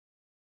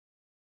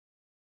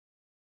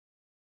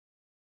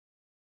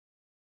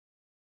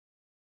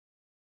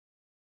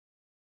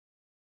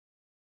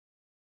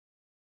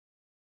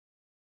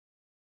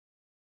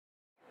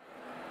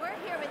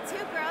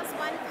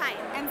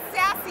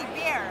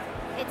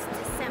It's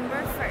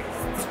December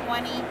 1st,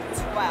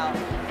 2012.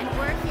 and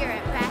we're here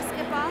at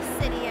Basketball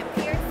City at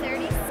Pier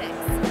 36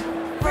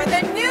 For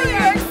the New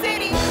York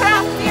City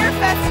Craft Beer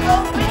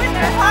Festival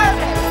Winter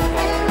Harvest.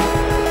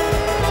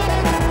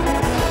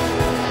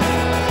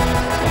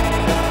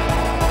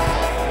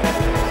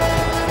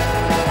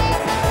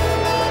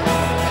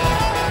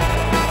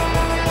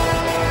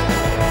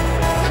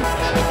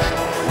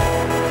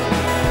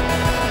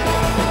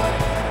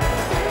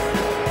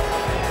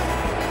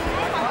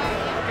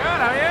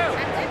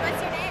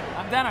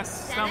 Dennis,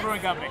 Stone Brewing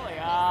Company.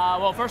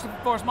 Well, first and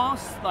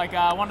foremost,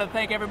 I wanted to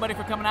thank everybody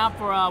for coming out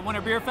for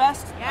Winter Beer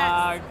Fest.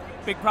 Yes.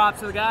 Big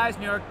props to the guys,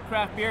 New York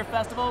Craft Beer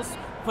Festivals,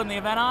 putting the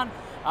event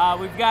on.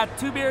 We've got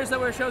two beers that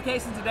we're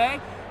showcasing today.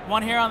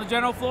 One here on the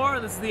general floor.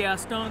 This is the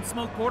Stone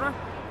Smoked Porter,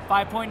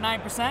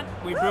 5.9%.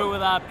 We brew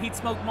with peat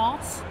smoked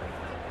malts.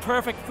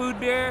 Perfect food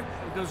beer.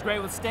 It goes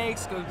great with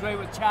steaks, goes great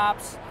with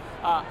chops.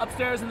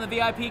 Upstairs in the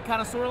VIP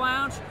Connoisseur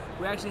Lounge,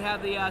 we actually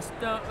have the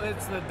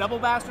it's the Double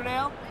Bastard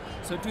Ale.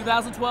 So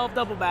 2012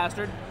 Double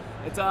Bastard.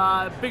 It's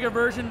a bigger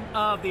version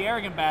of the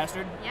Arrogant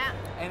Bastard. Yeah.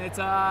 And it's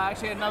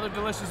actually another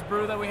delicious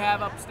brew that we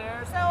have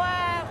upstairs. So,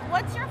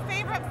 what's your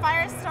favorite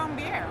Firestone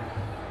beer?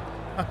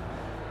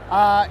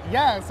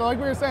 Yeah, so like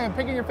we were saying,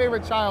 picking your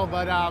favorite child,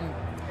 but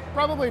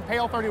probably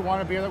Pale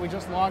 31, a beer that we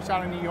just launched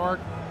out in New York.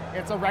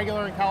 It's a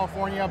regular in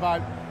California,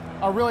 but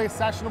a really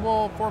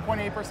sessionable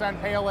 4.8%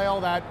 pale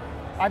ale that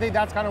I think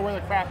that's kind of where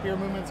the craft beer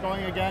movement's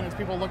going again, is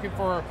people looking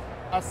for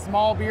a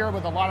small beer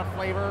with a lot of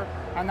flavor,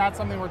 and that's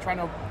something we're trying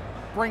to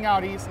bring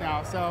out east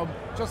now. So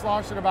just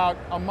launched it about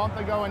a month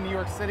ago in New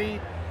York City,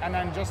 and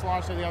then just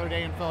launched it the other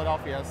day in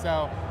Philadelphia.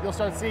 So you'll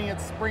start seeing it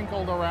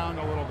sprinkled around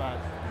a little bit.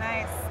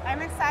 Nice.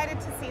 I'm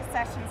excited to see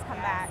Sessions come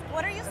back.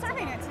 What are you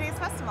serving at today's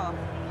festival?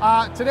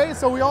 Today,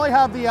 so we only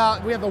have the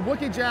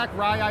Wookie Jack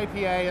Rye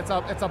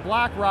IPA. It's a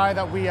black rye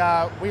that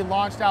we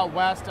launched out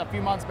west a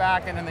few months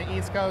back, and in the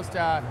East Coast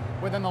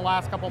within the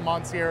last couple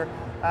months here.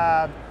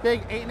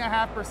 Big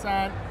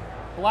 8.5%.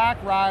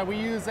 Black rye. We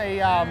use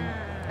a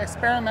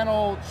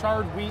experimental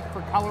charred wheat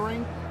for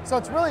coloring. So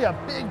it's really a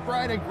big,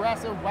 bright,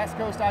 aggressive West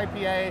Coast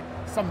IPA,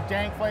 some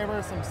dank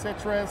flavors, some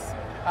citrus,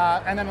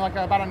 and then like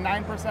about a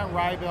 9%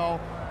 rye bill.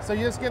 So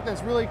you just get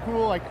this really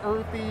cool, like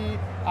earthy,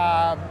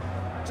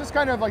 just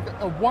kind of like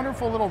a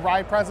wonderful little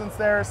rye presence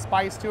there,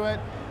 spice to it,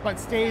 but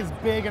stays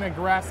big and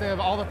aggressive,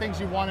 all the things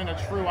you want in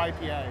a true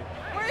IPA.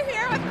 We're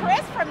here with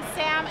Chris from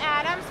Sam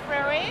Adams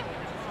Brewery.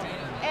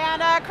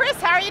 And Chris,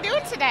 how are you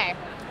doing today?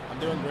 I'm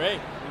doing great.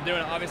 I'm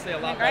doing obviously a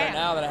lot better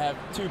now that I have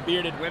two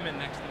bearded women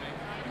next to me.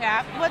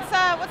 Yeah. What's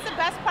the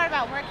best part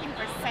about working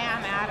for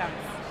Sam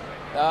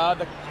Adams?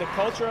 The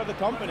culture of the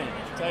company,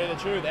 to tell you the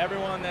truth.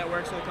 Everyone that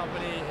works for the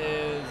company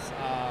is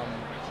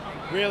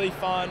really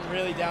fun,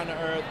 really down to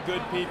earth,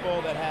 good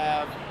people that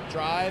have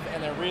drive,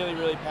 and they're really,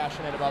 really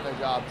passionate about their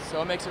jobs.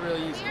 So it makes it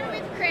really easy. Here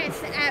with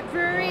Chris at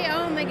Brewery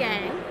Home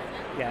again.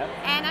 Yeah.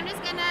 And I'm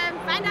just gonna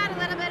find out a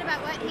little bit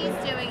about what he's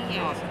doing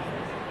here. Awesome.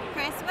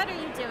 Chris, what are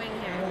you doing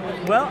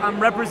here? Well, I'm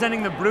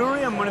representing the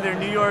brewery. I'm one of their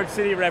New York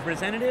City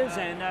representatives,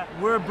 and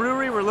we're a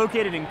brewery. We're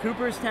located in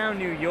Cooperstown,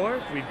 New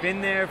York. We've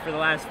been there for the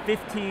last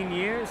 15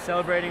 years,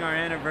 celebrating our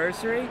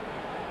anniversary.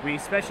 We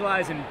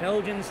specialize in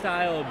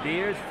Belgian-style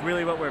beers,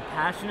 really what we're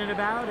passionate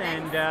about,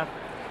 and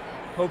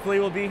hopefully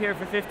we'll be here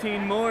for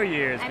 15 more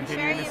years, I'm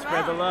continuing sure to you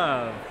spread will. the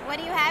love. What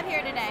do you have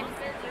here today?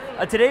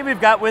 Today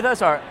we've got with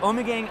us our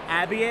Ommegang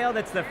Abbey Ale.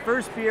 That's the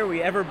first beer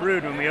we ever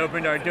brewed when we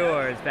opened our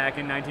doors back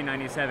in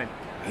 1997.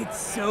 It's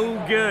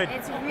so good.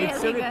 It's really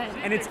so good.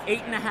 And it's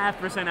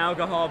 8.5%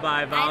 alcohol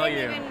by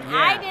volume.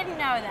 I didn't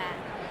know that.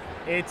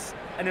 It's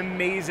an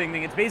amazing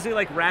thing. It's basically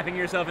like wrapping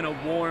yourself in a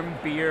warm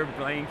beer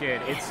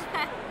blanket. It's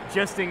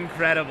just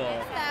incredible.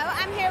 So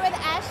I'm here with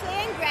Ashley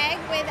and Greg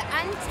with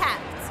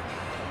Untapped.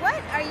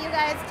 What are you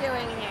guys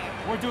doing here?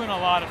 We're doing a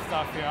lot of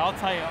stuff here. I'll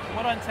tell you,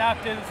 what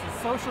Untapped is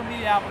a social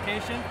media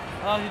application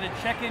that allows you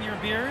to check in your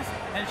beers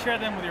and share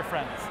them with your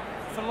friends.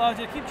 So it allows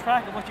you to keep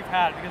track of what you've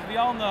had, because we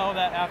all know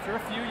that after a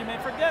few you may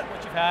forget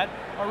what you've had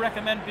or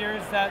recommend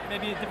beers that may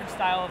be a different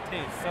style of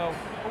taste. So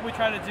what we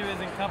try to do is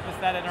encompass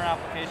that in our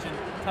application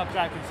to help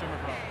drive consumer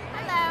growth.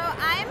 Hello,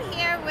 I'm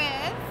here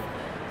with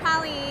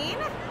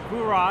Colleen.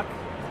 Boo Rock.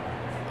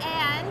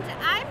 And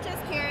I'm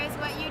just curious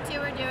what you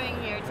two are doing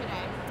here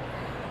today.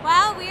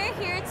 Well, we're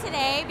here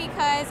today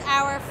because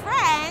our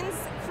friends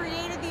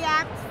created the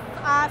app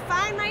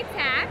Find My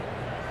Tap,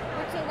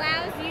 which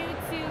allows you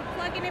to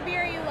plug in a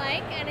beer you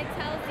like, and it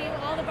tells you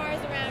all the bars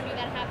around you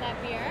that have that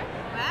beer.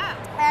 Wow.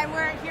 And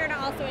we're here to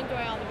also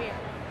enjoy all the beer.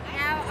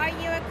 Now, are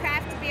you a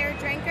craft beer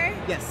drinker?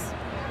 Yes.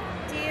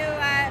 Do you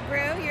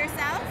brew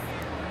yourself?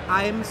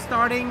 I'm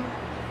starting,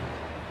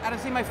 I don't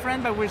see my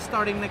friend, but we're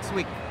starting next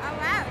week. Oh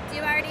wow. Do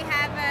you already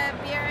have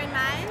a beer in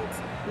mind?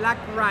 Black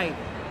Rye.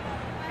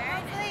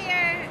 Hopefully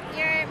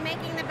you're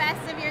making the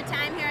best of your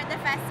time here at the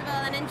festival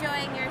and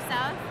enjoying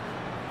yourself.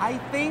 I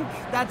think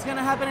that's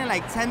gonna happen in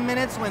like 10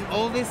 minutes when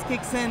all this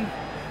kicks in.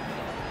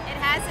 It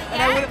hasn't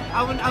And yet?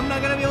 I'm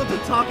not gonna be able to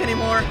talk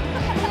anymore.